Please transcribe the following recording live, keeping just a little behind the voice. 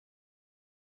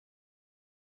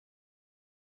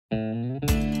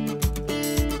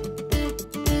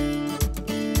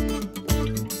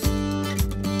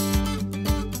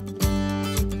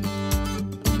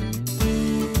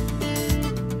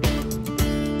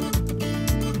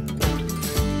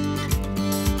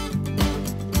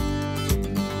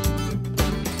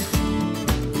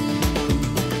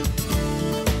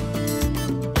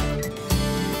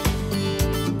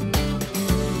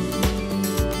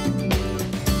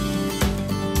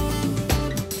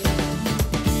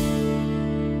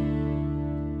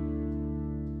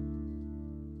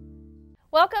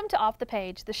Welcome to Off the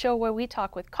Page, the show where we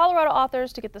talk with Colorado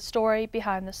authors to get the story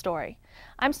behind the story.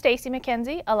 I'm Stacy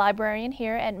McKenzie, a librarian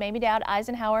here at Mamie Dowd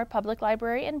Eisenhower Public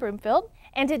Library in Broomfield.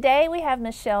 And today we have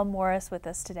Michele Morris with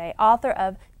us today, author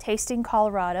of Tasting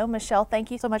Colorado. Michele, thank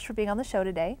you so much for being on the show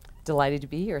today. Delighted to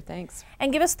be here, thanks.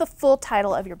 And give us the full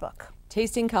title of your book.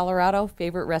 Tasting Colorado,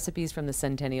 Favorite Recipes from the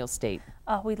Centennial State.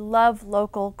 We love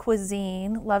local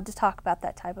cuisine, love to talk about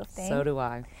that type of thing. So do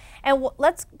I. And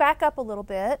let's back up a little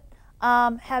bit.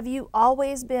 Have you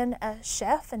always been a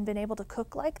chef and been able to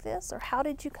cook like this, or how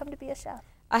did you come to be a chef?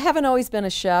 I haven't always been a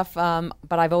chef, but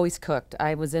I've always cooked.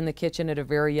 I was in the kitchen at a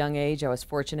very young age. I was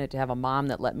fortunate to have a mom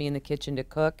that let me in the kitchen to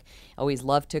cook. Always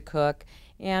loved to cook.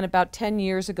 And about 10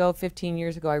 years ago, 15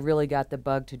 years ago, I really got the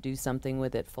bug to do something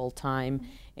with it full time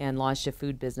and launched a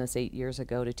food business 8 years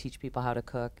ago to teach people how to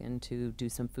cook and to do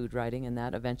some food writing, and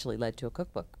that eventually led to a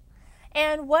cookbook.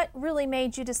 And what really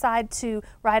made you decide to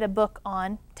write a book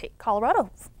on Colorado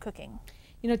cooking?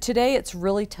 You know, today it's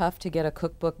really tough to get a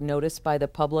cookbook noticed by the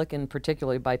public, and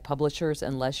particularly by publishers,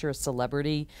 unless you're a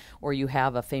celebrity or you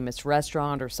have a famous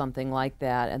restaurant or something like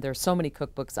that. And there's so many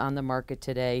cookbooks on the market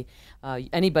today.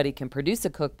 Anybody can produce a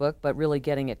cookbook, but really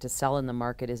getting it to sell in the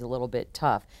market is a little bit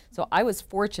tough. So I was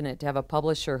fortunate to have a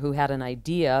publisher who had an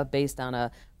idea based on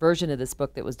a version of this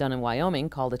book that was done in Wyoming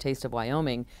called A Taste of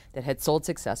Wyoming that had sold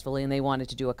successfully, and they wanted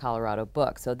to do a Colorado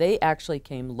book. So they actually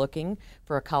came looking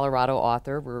for a Colorado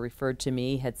author, were referred to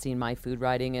me, had seen my food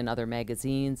writing in other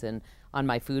magazines and on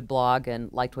my food blog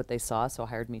and liked what they saw, so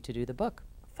hired me to do the book.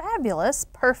 Fabulous,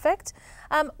 perfect.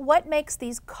 What makes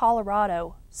these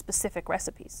Colorado specific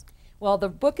recipes? Well, the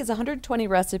book is 120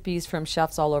 recipes from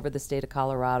chefs all over the state of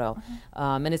Colorado,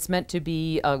 and it's meant to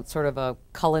be a sort of a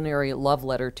culinary love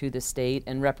letter to the state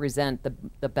and represent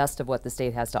the best of what the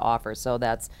state has to offer. So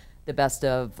that's the best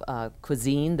of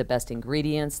cuisine, the best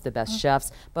ingredients, the best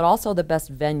chefs, but also the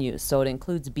best venues. So it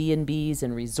includes B&Bs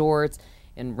and resorts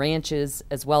and ranches,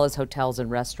 as well as hotels and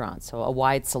restaurants. So a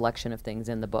wide selection of things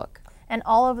in the book. And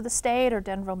all over the state or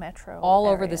Denver metro all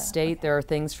area? Over the state. Okay. There are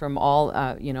things from all,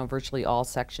 virtually all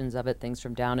sections of it, things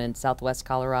from down in southwest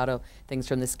Colorado, things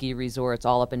from the ski resorts,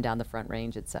 all up and down the Front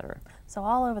Range, etc. So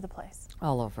all over the place?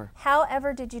 All over.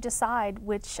 However did you decide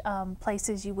which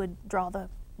places you would draw the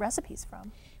recipes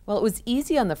from? Well, it was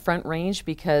easy on the Front Range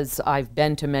because I've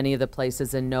been to many of the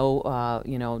places and know,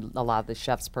 a lot of the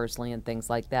chefs personally and things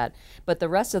like that. But the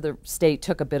rest of the state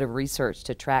took a bit of research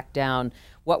to track down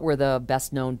what were the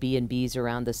best-known B&Bs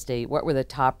around the state, what were the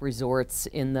top resorts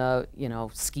in the,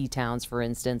 ski towns, for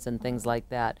instance, and things like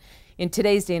that. In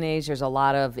today's day and age, there's a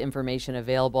lot of information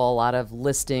available, a lot of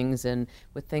listings, and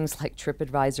with things like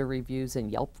TripAdvisor reviews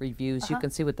and Yelp reviews, you can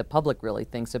see what the public really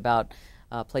thinks about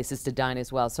places to dine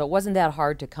as well. So it wasn't that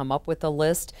hard to come up with a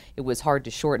list. It was hard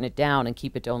to shorten it down and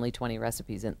keep it to only 20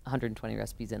 recipes, 120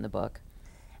 recipes in the book.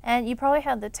 And you probably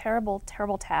had the terrible,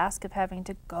 terrible task of having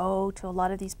to go to a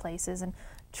lot of these places and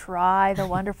try the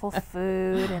wonderful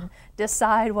food and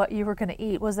decide what you were going to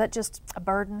eat. Was that just a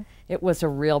burden? It was a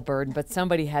real burden, but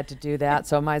somebody had to do that,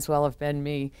 so it might as well have been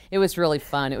me. It was really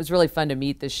fun. It was really fun to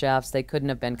meet the chefs. They couldn't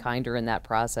have been kinder in that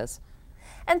process.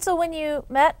 And so when you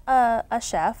met a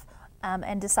chef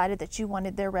and decided that you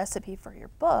wanted their recipe for your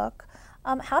book,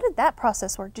 how did that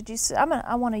process work? Did you say,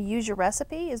 I want to use your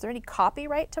recipe? Is there any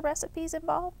copyright to recipes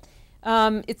involved?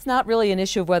 It's not really an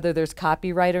issue of whether there's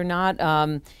copyright or not.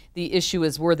 The issue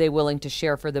is, were they willing to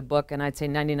share for the book? And I'd say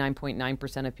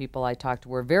 99.9% of people I talked to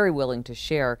were very willing to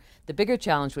share. The bigger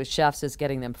challenge with chefs is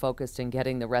getting them focused and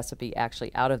getting the recipe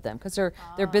actually out of them, because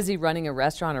they're busy running a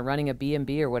restaurant or running a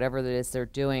B&B or whatever it is they're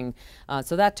doing.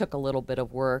 So that took a little bit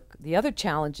of work. The other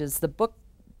challenge is the book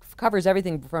covers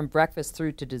everything from breakfast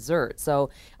through to dessert. So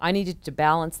I needed to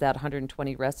balance that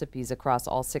 120 recipes across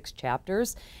all 6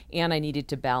 chapters, and I needed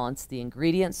to balance the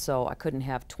ingredients, so I couldn't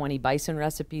have 20 bison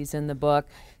recipes in the book.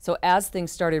 So as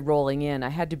things started rolling in, I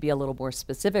had to be a little more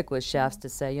specific with chefs to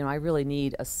say, I really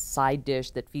need a side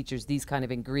dish that features these kind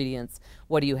of ingredients.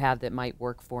 What do you have that might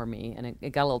work for me? And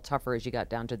it got a little tougher as you got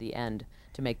down to the end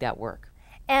to make that work.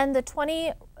 And the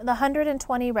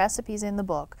 120 recipes in the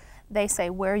book, they say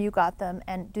where you got them,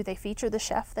 and do they feature the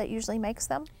chef that usually makes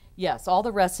them? Yes, all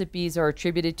the recipes are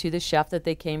attributed to the chef that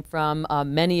they came from.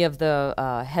 Many of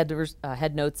the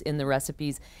head notes in the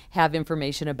recipes have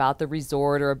information about the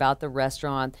resort or about the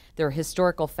restaurant. There are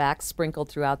historical facts sprinkled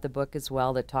throughout the book as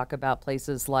well that talk about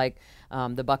places like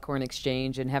the Buckhorn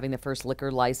Exchange and having the first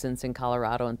liquor license in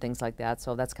Colorado and things like that.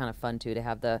 So that's kind of fun too, to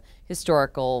have the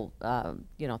historical,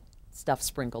 stuff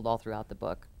sprinkled all throughout the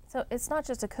book. So it's not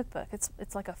just a cookbook,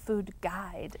 it's like a food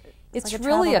guide. It's like a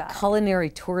really a travel guide. culinary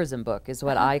tourism book is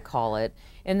what I call it.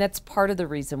 And that's part of the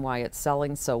reason why it's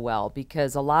selling so well,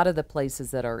 because a lot of the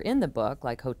places that are in the book,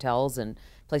 like hotels and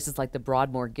places like the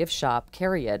Broadmoor gift shop,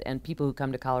 carry it, and people who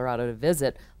come to Colorado to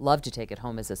visit love to take it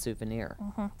home as a souvenir.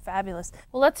 Fabulous.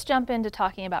 Well, let's jump into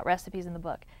talking about recipes in the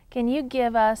book. Can you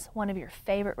give us one of your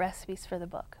favorite recipes for the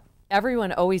book?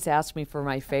 Everyone always asks me for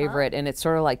my favorite, and it's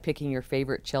sort of like picking your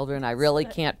favorite children. I really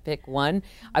can't pick one.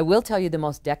 I will tell you the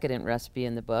most decadent recipe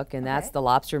in the book, and that's the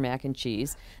lobster mac and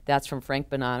cheese. That's from Frank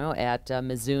Bonanno at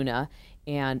Mizuna,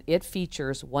 and it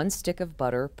features 1 stick of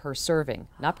butter per serving.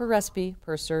 Not per recipe,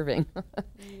 per serving.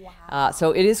 Wow.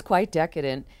 So it is quite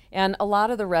decadent. And a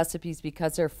lot of the recipes,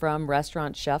 because they're from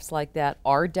restaurant chefs like that,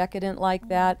 are decadent like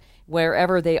that.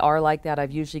 Wherever they are like that,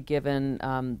 I've usually given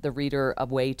the reader a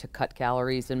way to cut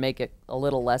calories and make it a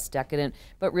little less decadent.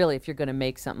 But really, if you're going to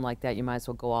make something like that, you might as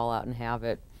well go all out and have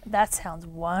it. That sounds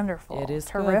wonderful. It is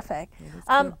terrific.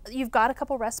 good. You've got a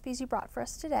couple recipes you brought for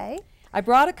us today. I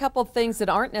brought a couple things that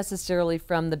aren't necessarily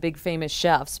from the big famous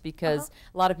chefs, because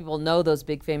a lot of people know those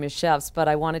big famous chefs, but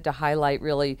I wanted to highlight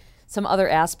really some other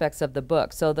aspects of the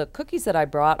book. So the cookies that I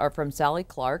brought are from Sally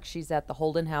Clark. She's at the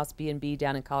Holden House B&B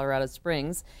down in Colorado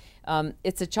Springs.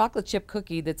 It's a chocolate chip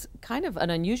cookie that's kind of an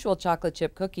unusual chocolate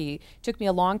chip cookie. It took me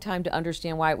a long time to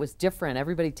understand why it was different.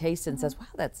 Everybody tastes it and says, wow,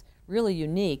 that's really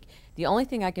unique. The only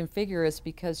thing I can figure is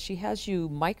because she has you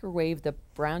microwave the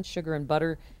brown sugar and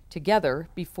butter together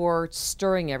before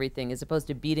stirring everything, as opposed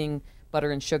to beating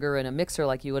butter and sugar in a mixer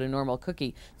like you would a normal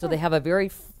cookie. So they have a very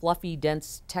fluffy,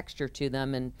 dense texture to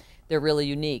them, and they're really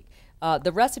unique.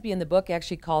 The recipe in the book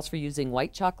actually calls for using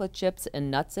white chocolate chips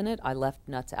and nuts in it. I left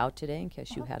nuts out today in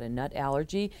case you had a nut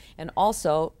allergy. And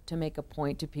also to make a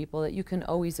point to people that you can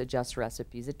always adjust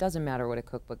recipes. It doesn't matter what a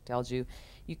cookbook tells you.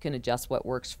 You can adjust what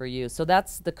works for you. So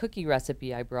that's the cookie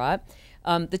recipe I brought.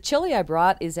 The chili I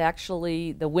brought is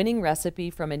actually the winning recipe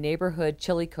from a neighborhood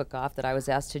chili cook-off that I was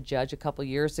asked to judge a couple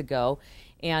years ago.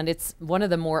 And it's one of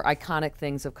the more iconic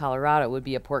things of Colorado. It would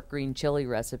be a pork green chili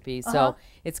recipe. So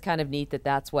it's kind of neat that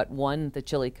that's what won the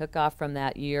chili cook-off from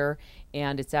that year.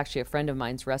 And it's actually a friend of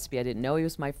mine's recipe. I didn't know he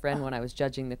was my friend when I was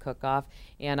judging the cook-off.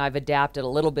 And I've adapted a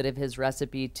little bit of his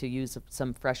recipe to use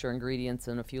some fresher ingredients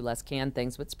and a few less canned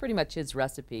things, but it's pretty much his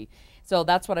recipe. So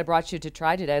that's what I brought you to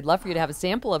try today. I'd love for you to have a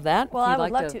sample of that. Well, I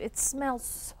would love to. It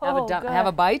smells so good. Have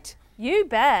a bite? You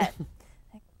bet.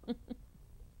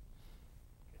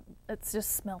 It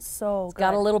just smells so good.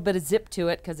 Got a little bit of zip to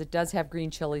it because it does have green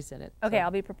chilies in it. Okay, so.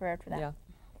 I'll be prepared for that. Yeah.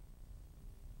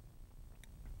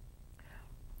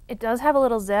 It does have a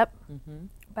little zip,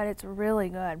 but it's really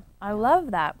good. I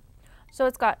love that. So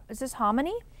it's got, is this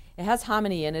hominy? It has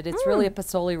hominy in it. It's really a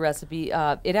pasoli recipe.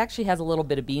 It actually has a little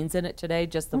bit of beans in it today,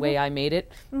 just the way I made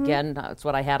it. Again, that's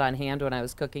what I had on hand when I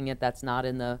was cooking it. That's not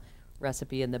in the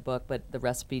recipe in the book, but the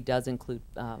recipe does include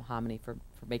hominy for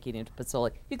making it into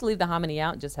pasoli. You can leave the hominy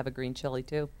out and just have a green chili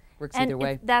too. Works either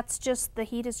way. That's just, the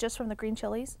heat is just from the green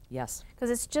chilies? Yes.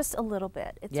 Because it's just a little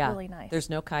bit. It's really nice. There's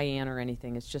no cayenne or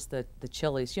anything. It's just the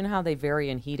chilies. You know how they vary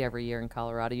in heat every year in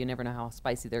Colorado? You never know how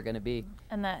spicy they're going to be.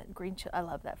 And that green chili, I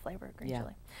love that flavor of green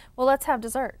chili. Well, let's have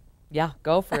dessert. Yeah,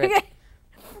 go for it.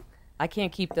 I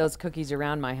can't keep those cookies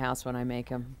around my house when I make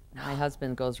them. My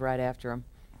husband goes right after them.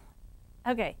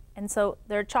 Okay, and so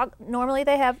they're normally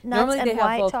they have nuts Normally and they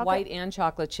white have both chocolate? white and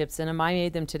chocolate chips in them. I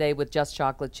made them today with just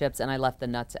chocolate chips, and I left the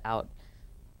nuts out.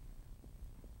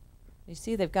 You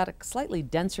see, they've got a slightly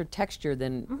denser texture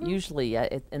than usually,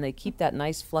 and they keep that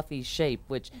nice fluffy shape,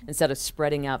 which instead of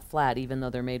spreading out flat, even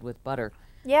though they're made with butter.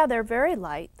 Yeah, they're very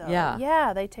light, though. Yeah.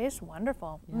 Yeah, they taste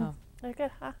wonderful. Yeah. They're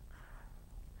good, huh?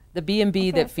 The B&B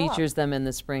Okay, that features them in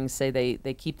the spring say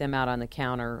they keep them out on the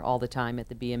counter all the time at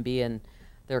the B&B, and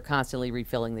they're constantly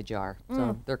refilling the jar.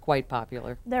 So they're quite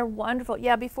popular. They're wonderful.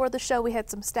 Yeah, before the show we had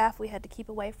some staff we had to keep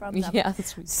away from them.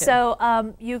 Yes, we did.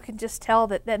 So you can just tell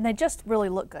that, and they just really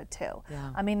look good too.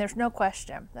 Yeah. I mean, there's no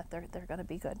question that they're going to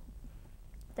be good.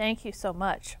 Thank you so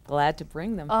much. Glad to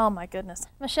bring them. Oh my goodness.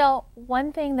 Michelle,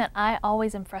 one thing that I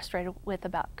always am frustrated with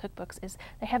about cookbooks is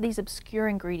they have these obscure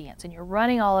ingredients and you're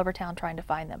running all over town trying to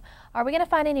find them. Are we going to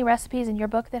find any recipes in your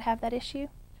book that have that issue?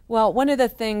 Well, one of the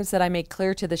things that I made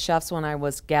clear to the chefs when I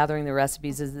was gathering the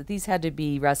recipes is that these had to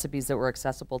be recipes that were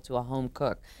accessible to a home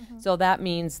cook. So that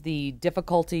means the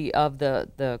difficulty of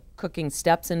the cooking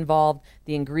steps involved,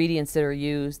 the ingredients that are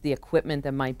used, the equipment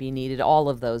that might be needed, all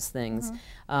of those things.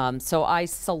 So I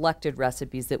selected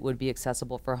recipes that would be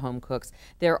accessible for home cooks.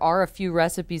 There are a few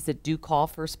recipes that do call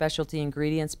for specialty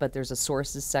ingredients, but there's a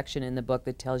sources section in the book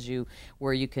that tells you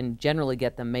where you can generally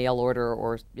get the mail order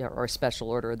or special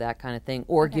order, that kind of thing,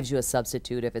 or gives you a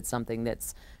substitute if it's something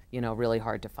that's really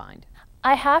hard to find.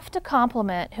 I have to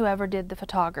compliment whoever did the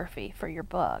photography for your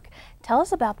book. Tell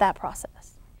us about that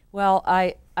process. Well,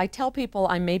 I tell people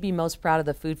I'm maybe most proud of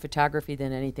the food photography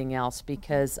than anything else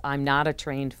because I'm not a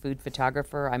trained food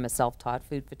photographer. I'm a self-taught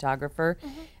food photographer.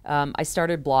 I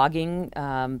started blogging,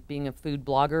 being a food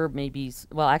blogger,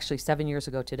 actually 7 years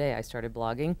ago today I started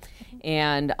blogging.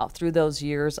 And through those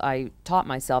years I taught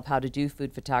myself how to do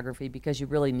food photography because you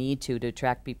really need to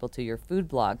attract people to your food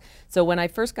blog. So when I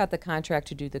first got the contract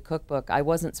to do the cookbook, I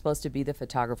wasn't supposed to be the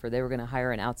photographer. They were going to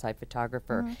hire an outside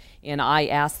photographer. And I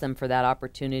asked them for that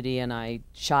opportunity, and I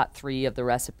shot 3 of the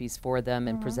recipes for them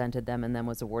and presented them, and then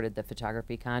was awarded the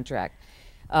photography contract.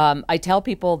 I tell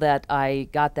people that I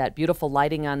got that beautiful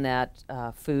lighting on that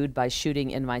food by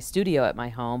shooting in my studio at my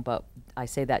home, but I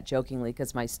say that jokingly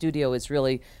because my studio is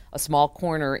really a small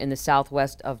corner in the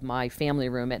southwest of my family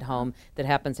room at home that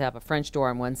happens to have a French door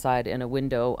on one side and a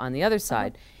window on the other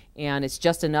side. And it's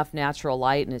just enough natural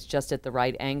light, and it's just at the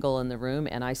right angle in the room,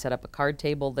 and I set up a card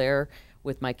table there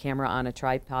with my camera on a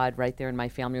tripod right there in my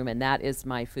family room, and that is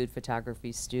my food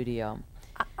photography studio.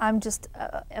 I'm just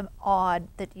am awed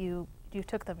that you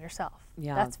took them yourself.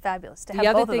 Yeah, that's fabulous. To the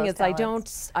have other both thing of those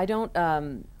is I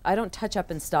don't touch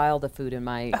up and style the food in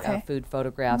my food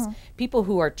photographs. People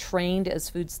who are trained as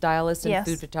food stylists and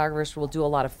food photographers will do a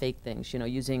lot of fake things,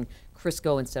 using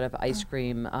Crisco instead of ice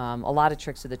cream. A lot of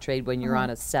tricks of the trade when you're on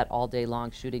a set all day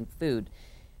long shooting food.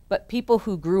 But people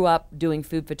who grew up doing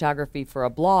food photography for a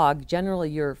blog, generally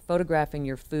you're photographing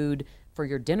your food for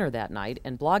your dinner that night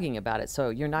and blogging about it. So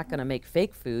you're not going to make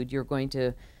fake food, you're going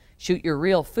to shoot your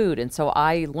real food. And so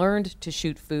I learned to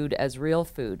shoot food as real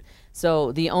food.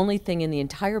 So the only thing in the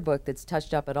entire book that's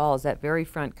touched up at all is that very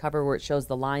front cover where it shows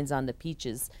the lines on the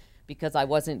peaches, because I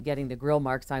wasn't getting the grill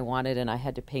marks I wanted, and I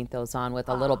had to paint those on with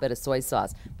a little bit of soy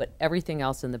sauce. But everything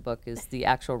else in the book is the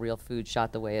actual real food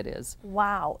shot the way it is.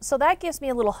 Wow. So that gives me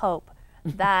a little hope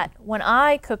that when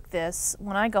I cook this,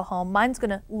 when I go home, mine's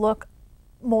going to look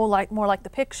more like the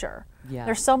picture. Yeah.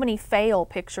 There's so many fail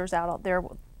pictures out there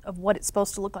of what it's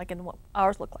supposed to look like and what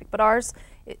ours look like. But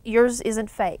yours isn't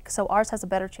fake, so ours has a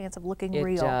better chance of looking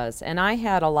real. It does. And I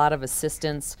had a lot of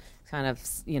assistants, kind of,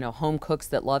 home cooks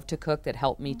that love to cook that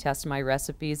helped me test my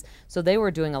recipes. So they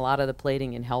were doing a lot of the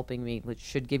plating and helping me, which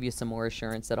should give you some more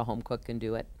assurance that a home cook can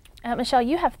do it. Michele,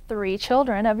 you have 3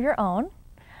 children of your own.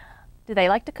 Do they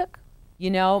like to cook?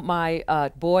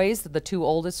 My boys, the 2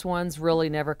 oldest ones, really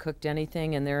never cooked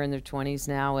anything, and they're in their 20s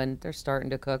now, and they're starting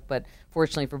to cook. But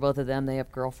fortunately for both of them, they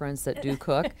have girlfriends that do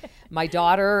cook. My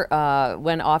daughter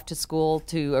went off to school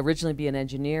to originally be an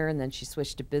engineer, and then she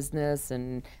switched to business,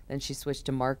 and then she switched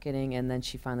to marketing, and then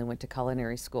she finally went to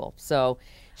culinary school. So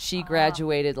she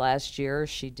graduated last year.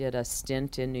 She did a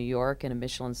stint in New York in a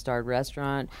Michelin-starred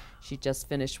restaurant. She just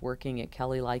finished working at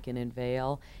Kelly Liken in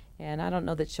Vail. And I don't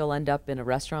know that she'll end up in a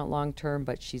restaurant long term,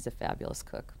 but she's a fabulous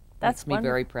cook. That's Makes me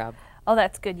very proud. Oh,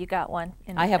 that's good. You got one.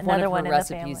 I have one of her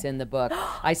recipes in the book.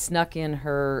 I snuck in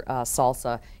her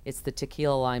salsa. It's the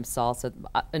tequila lime salsa.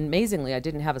 Amazingly, I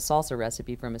didn't have a salsa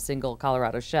recipe from a single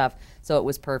Colorado chef, so it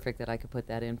was perfect that I could put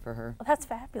that in for her. Well, that's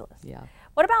fabulous. Yeah.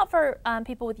 What about for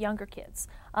people with younger kids?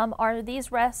 Are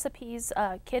these recipes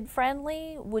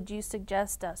kid-friendly? Would you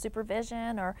suggest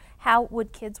supervision, or how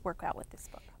would kids work out with this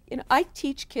book? I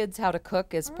teach kids how to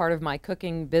cook as part of my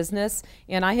cooking business,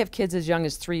 and I have kids as young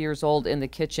as 3 years old in the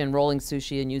kitchen rolling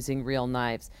sushi and using real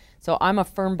knives. So I'm a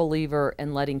firm believer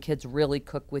in letting kids really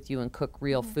cook with you and cook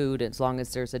real food as long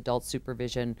as there's adult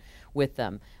supervision with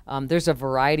them. There's a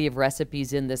variety of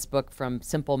recipes in this book, from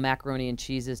simple macaroni and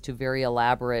cheeses to very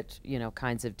elaborate,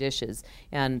 kinds of dishes.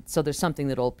 And so there's something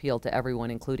that will appeal to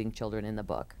everyone, including children, in the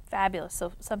book. Fabulous.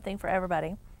 So something for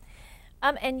everybody.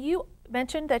 And you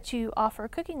mentioned that you offer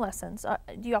cooking lessons.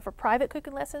 Do you offer private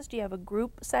cooking lessons? Do you have a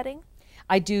group setting?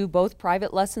 I do both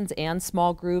private lessons and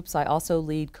small groups. I also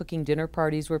lead cooking dinner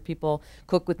parties where people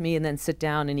cook with me and then sit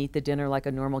down and eat the dinner like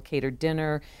a normal catered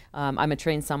dinner. I'm a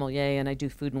trained sommelier, and I do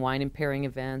food and wine and pairing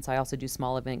events. I also do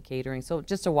small event catering, so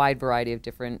just a wide variety of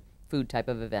different food type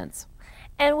of events.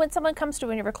 And when someone comes to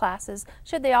one of your classes,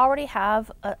 should they already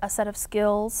have a set of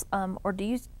skills, or do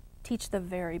you teach the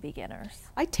very beginners?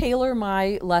 I tailor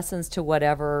my lessons to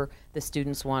whatever the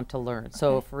students want to learn. Okay.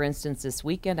 So for instance, this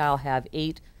weekend I'll have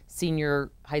 8 senior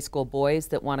high school boys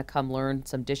that want to come learn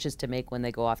some dishes to make when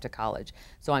they go off to college.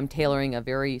 So I'm tailoring a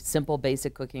very simple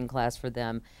basic cooking class for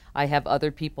them. I have other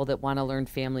people that want to learn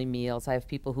family meals. I have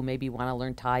people who maybe want to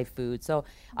learn Thai food. So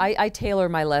I tailor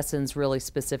my lessons really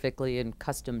specifically and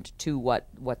customed to what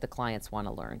the clients want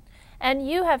to learn. And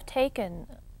you have taken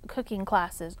cooking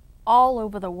classes all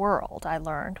over the world, I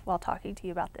learned while talking to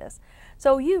you about this.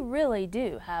 So you really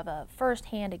do have a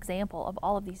first-hand example of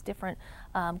all of these different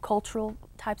cultural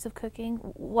types of cooking.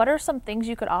 What are some things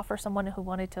you could offer someone who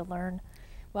wanted to learn?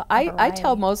 Well, I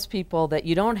tell most people that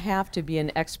you don't have to be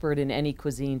an expert in any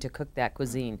cuisine to cook that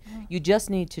cuisine. You just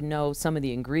need to know some of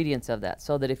the ingredients of that,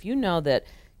 so that if you know that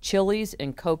chilies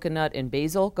and coconut and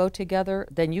basil go together,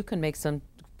 then you can make some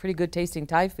pretty good tasting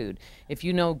Thai food. If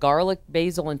you know garlic,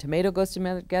 basil, and tomato goes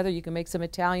together, you can make some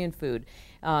Italian food.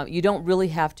 You don't really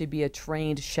have to be a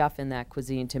trained chef in that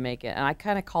cuisine to make it. And I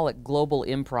kind of call it global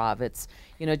improv. It's,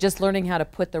 just learning how to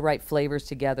put the right flavors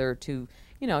together to,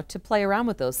 to play around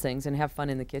with those things and have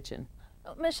fun in the kitchen.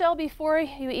 Michele, before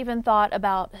you even thought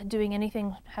about doing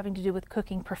anything having to do with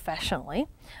cooking professionally,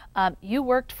 you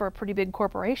worked for a pretty big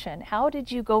corporation. How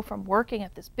did you go from working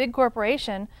at this big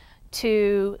corporation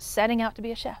to setting out to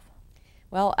be a chef?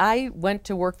 Well, I went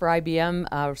to work for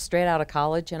IBM straight out of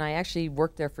college, and I actually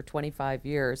worked there for 25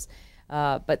 years.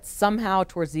 But somehow,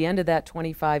 towards the end of that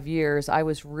 25 years, I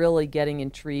was really getting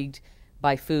intrigued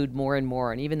by food more and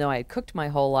more. And even though I had cooked my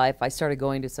whole life, I started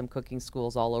going to some cooking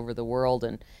schools all over the world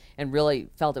and really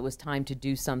felt it was time to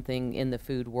do something in the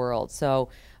food world. So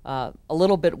a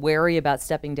little bit wary about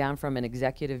stepping down from an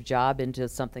executive job into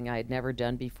something I had never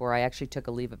done before. I actually took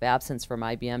a leave of absence from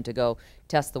IBM to go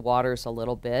test the waters a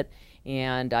little bit.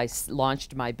 And I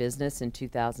launched my business in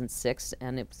 2006,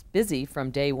 and it was busy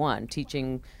from day one,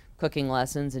 teaching cooking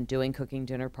lessons and doing cooking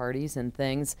dinner parties and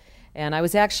things. And I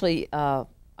was actually at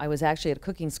a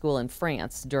cooking school in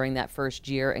France during that first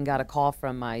year and got a call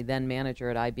from my then manager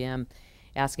at IBM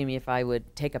asking me if I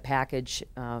would take a package,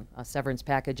 a severance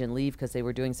package, and leave because they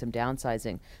were doing some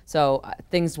downsizing. So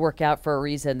things work out for a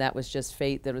reason. That was just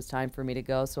fate that it was time for me to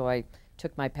go. So I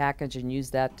took my package and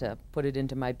used that to put it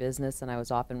into my business, and I was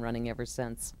off and running ever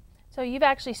since. So you've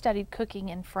actually studied cooking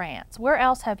in France. Where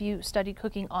else have you studied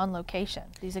cooking on location,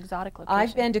 these exotic locations?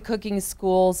 I've been to cooking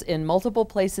schools in multiple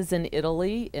places in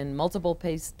Italy, in multiple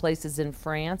places in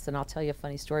France, and I'll tell you a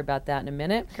funny story about that in a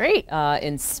minute. Great.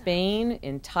 In Spain,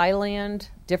 in Thailand,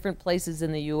 different places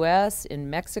in the U.S., in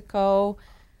Mexico.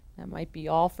 That might be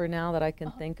all for now that I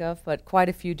can think of, but quite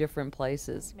a few different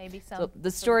places. Maybe some. So the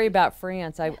story about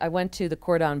France, I went to the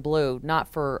Cordon Bleu,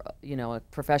 not for a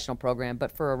professional program,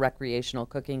 but for a recreational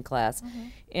cooking class.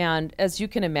 And as you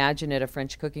can imagine, at a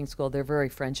French cooking school, they're very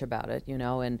French about it,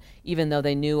 and even though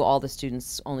they knew all the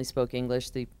students only spoke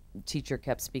English, the teacher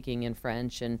kept speaking in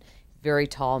French, and very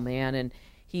tall man, and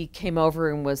he came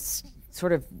over and was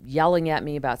sort of yelling at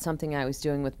me about something I was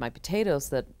doing with my potatoes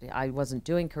that I wasn't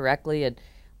doing correctly, and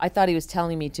I thought he was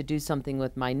telling me to do something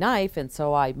with my knife, and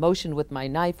so I motioned with my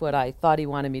knife what I thought he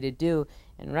wanted me to do.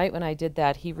 And right when I did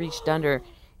that, he reached under,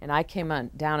 and I came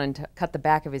down and cut the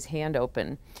back of his hand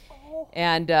open.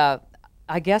 And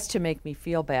I guess to make me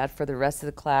feel bad for the rest of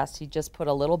the class, he just put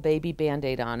a little baby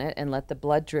Band-Aid on it and let the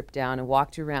blood drip down and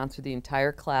walked around through the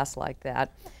entire class like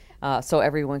that. So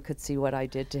everyone could see what I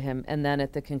did to him. And then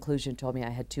at the conclusion told me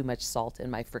I had too much salt in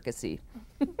my fricassee.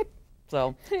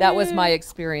 So that was my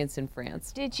experience in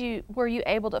France. Were you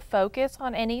able to focus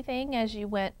on anything as you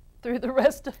went through the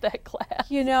rest of that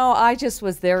class? I just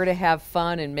was there to have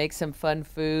fun and make some fun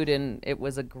food, and it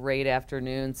was a great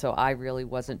afternoon, so I really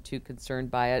wasn't too concerned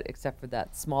by it, except for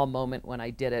that small moment when I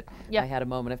did it. I had a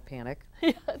moment of panic.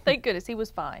 Yeah, thank goodness. He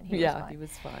was fine. He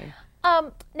was fine.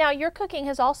 Now, your cooking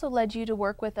has also led you to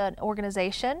work with an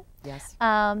organization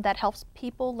that helps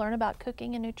people learn about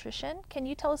cooking and nutrition. Can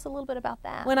you tell us a little bit about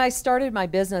that? When I started my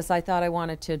business, I thought I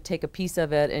wanted to take a piece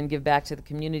of it and give back to the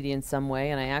community in some way,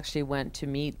 and I actually went to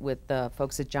meet with the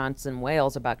folks at Johnson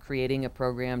Wales about creating a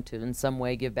program to in some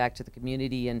way give back to the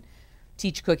community and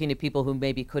teach cooking to people who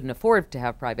maybe couldn't afford to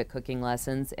have private cooking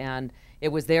lessons. And it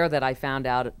was there that I found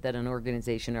out that an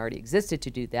organization already existed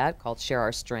to do that called Share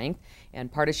Our Strength.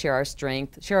 And part of Share Our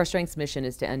Strength's mission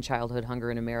is to end childhood hunger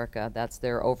in America. That's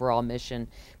their overall mission.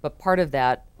 But part of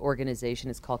that organization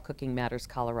is called Cooking Matters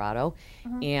Colorado.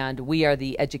 And we are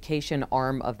the education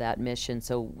arm of that mission.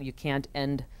 So you can't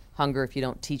end hunger if you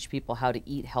don't teach people how to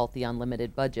eat healthy on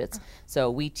limited budgets.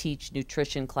 So we teach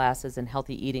nutrition classes and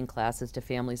healthy eating classes to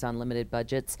families on limited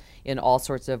budgets in all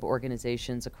sorts of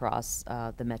organizations across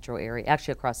the metro area,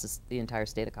 actually across the entire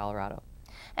state of Colorado.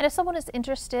 And if someone is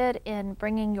interested in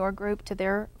bringing your group to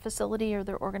their facility or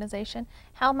their organization,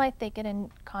 how might they get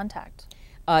in contact?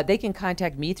 They can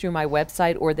contact me through my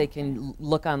website, or they can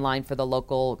look online for the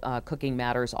local Cooking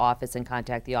Matters office and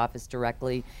contact the office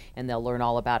directly, and they'll learn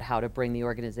all about how to bring the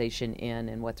organization in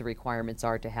and what the requirements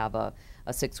are to have a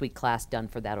 6-week class done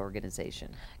for that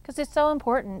organization. Because it's so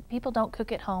important. People don't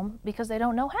cook at home because they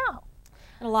don't know how.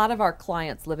 And a lot of our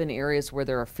clients live in areas where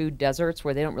there are food deserts,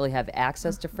 where they don't really have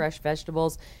access to fresh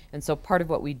vegetables. And so part of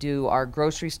what we do are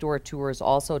grocery store tours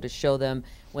also to show them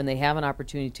when they have an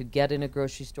opportunity to get in a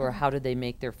grocery store, how do they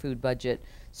make their food budget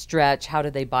stretch, how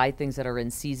do they buy things that are in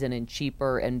season and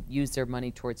cheaper and use their money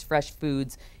towards fresh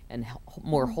foods and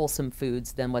more wholesome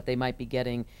foods than what they might be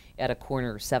getting at a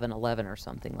corner 7-Eleven or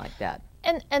something like that.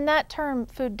 And that term,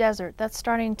 food desert, that's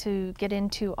starting to get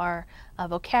into our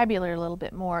vocabulary a little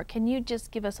bit more. Can you just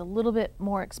give us a little bit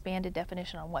more expanded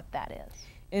definition on what that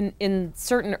is? In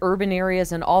certain urban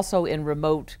areas and also in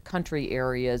remote country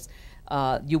areas,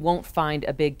 you won't find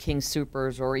a big King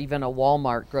Soopers or even a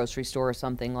Walmart grocery store or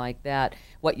something like that.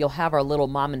 What you'll have are little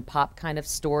mom and pop kind of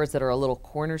stores that are a little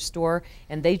corner store,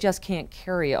 and they just can't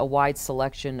carry a wide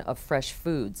selection of fresh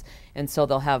foods. And so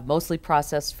they'll have mostly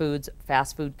processed foods,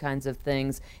 fast food kinds of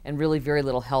things, and really very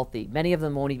little healthy. Many of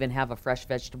them won't even have a fresh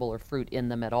vegetable or fruit in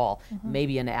them at all,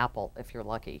 maybe an apple if you're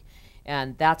lucky.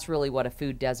 And that's really what a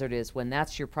food desert is, when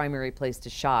that's your primary place to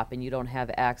shop and you don't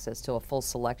have access to a full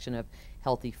selection of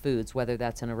healthy foods, whether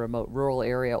that's in a remote rural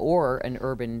area or an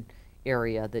urban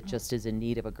area that just is in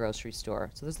need of a grocery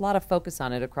store. So there's a lot of focus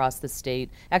on it across the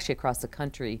state, actually across the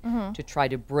country, to try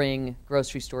to bring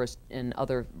grocery stores and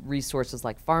other resources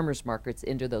like farmers markets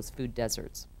into those food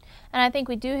deserts. And I think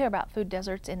we do hear about food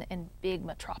deserts in big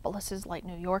metropolises like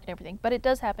New York and everything, but it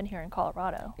does happen here in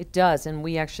Colorado. It does, and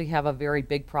we actually have a very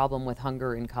big problem with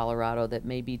hunger in Colorado that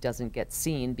maybe doesn't get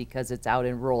seen because it's out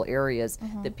in rural areas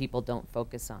that people don't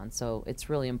focus on. So it's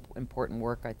really important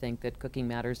work, I think, that Cooking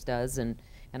Matters does, and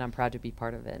I'm proud to be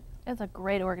part of it. It's a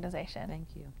great organization.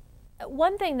 Thank you.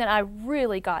 One thing that I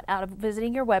really got out of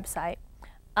visiting your website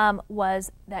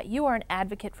was that you are an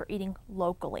advocate for eating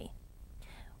locally.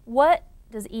 What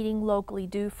does eating locally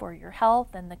do for your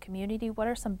health and the community? What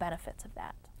are some benefits of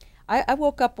that? I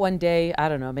woke up one day, I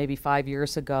don't know, maybe 5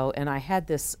 years ago, and I had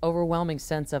this overwhelming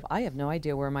sense of, I have no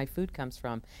idea where my food comes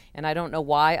from. And I don't know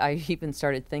why I even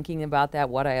started thinking about that,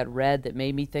 what I had read that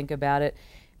made me think about it.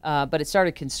 But it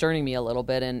started concerning me a little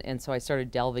bit, and so I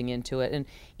started delving into it. And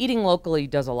eating locally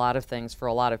does a lot of things for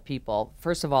a lot of people.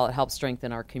 First of all, it helps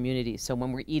strengthen our community. So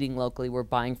when we're eating locally, we're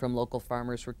buying from local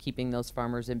farmers, we're keeping those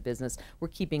farmers in business, we're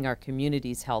keeping our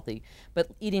communities healthy.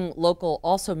 But eating local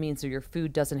also means that your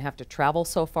food doesn't have to travel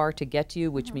so far to get to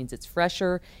you, which means it's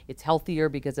fresher, it's healthier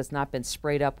because it's not been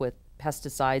sprayed up with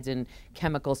pesticides and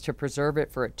chemicals to preserve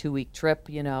it for a 2-week trip,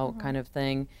 you know, kind of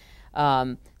thing.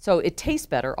 So it tastes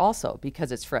better also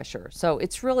because it's fresher. So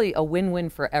it's really a win-win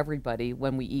for everybody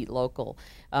when we eat local.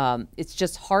 It's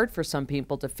just hard for some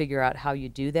people to figure out how you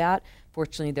do that.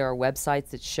 Fortunately, there are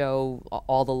websites that show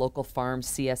all the local farms,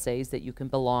 CSAs that you can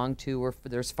belong to, or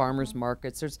there's farmers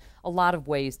markets. There's a lot of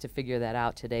ways to figure that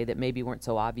out today that maybe weren't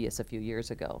so obvious a few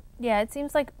years ago. Yeah, it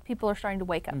seems like people are starting to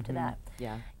wake up to that.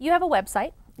 Yeah. You have a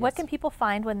website. What Yes. can people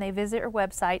find when they visit your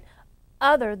website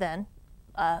other than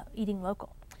eating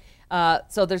local?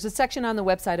 So there's a section on the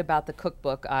website about the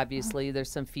cookbook, obviously. There's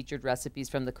some featured recipes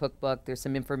from the cookbook. There's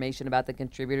some information about the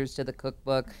contributors to the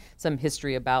cookbook, some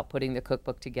history about putting the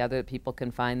cookbook together that people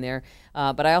can find there.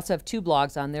 But I also have 2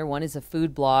 blogs on there. One is a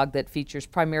food blog that features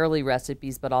primarily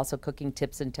recipes, but also cooking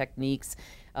tips and techniques,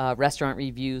 restaurant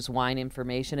reviews, wine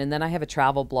information. And then I have a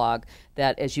travel blog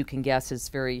that, as you can guess, is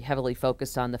very heavily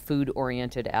focused on the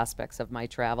food-oriented aspects of my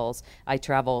travels. I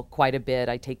travel quite a bit.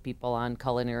 I take people on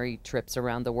culinary trips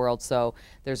around the world. So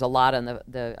there's a lot on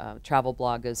the travel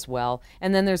blog as well.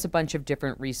 And then there's a bunch of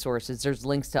different resources. There's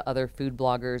links to other food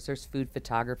bloggers. There's food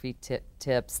photography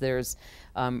tips. There's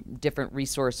different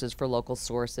resources for local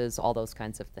sources, all those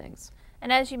kinds of things.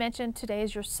 And as you mentioned, today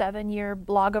is your 7-year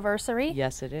blogiversary.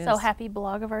 Yes, it is. So happy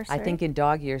blogiversary. I think in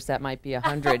dog years that might be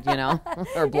 100, you know,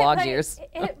 or blog years.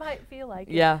 It might feel like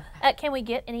it. Yeah. Can we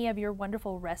get any of your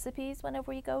wonderful recipes whenever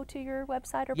we go to your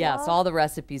website or blog? Yes, all the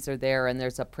recipes are there, and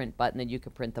there's a print button, and you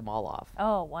can print them all off.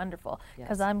 Oh, wonderful.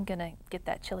 Because Yes. I'm going to get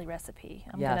that chili recipe.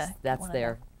 Yes, that's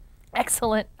there.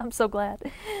 Excellent. I'm so glad.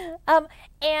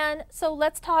 And so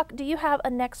let's talk. Do you have a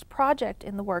next project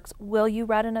in the works? Will you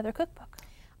write another cookbook?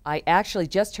 I actually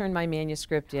just turned my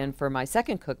manuscript in for my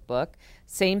second cookbook,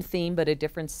 same theme but a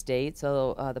different state.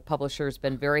 So the publisher's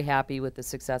been very happy with the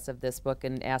success of this book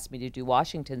and asked me to do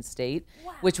Washington State,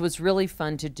 which was really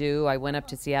fun to do. I went up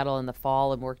to Seattle in the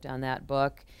fall and worked on that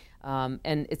book.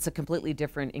 And it's a completely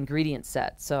different ingredient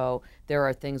set. So there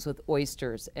are things with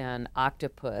oysters and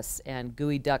octopus and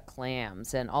gooey duck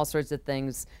clams and all sorts of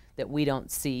things that we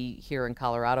don't see here in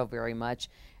Colorado very much.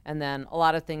 And then a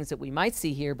lot of things that we might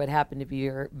see here but happen to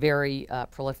be very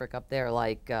prolific up there,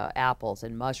 like apples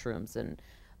and mushrooms and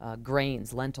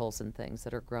grains, lentils, and things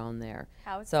that are grown there.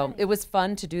 How So exciting. it was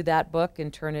fun to do that book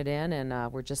and turn it in,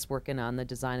 and we're just working on the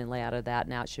design and layout of that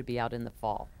now. It should be out in the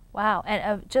fall. Wow,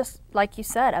 and just like you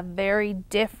said, a very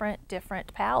different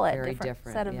palette, Very different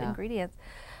different, set of yeah. ingredients.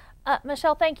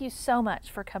 Michele, thank you so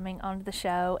much for coming on the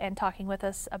show and talking with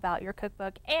us about your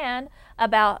cookbook and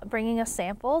about bringing us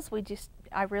samples.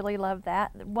 I really love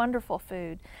that. Wonderful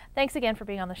food. Thanks again for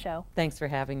being on the show. Thanks for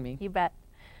having me. You bet.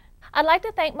 I'd like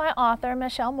to thank my author,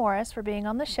 Michele Morris, for being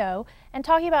on the show and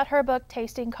talking about her book,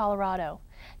 Tasting Colorado.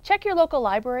 Check your local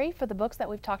library for the books that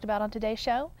we've talked about on today's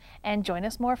show, and join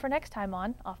us more for next time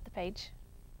on Off the Page.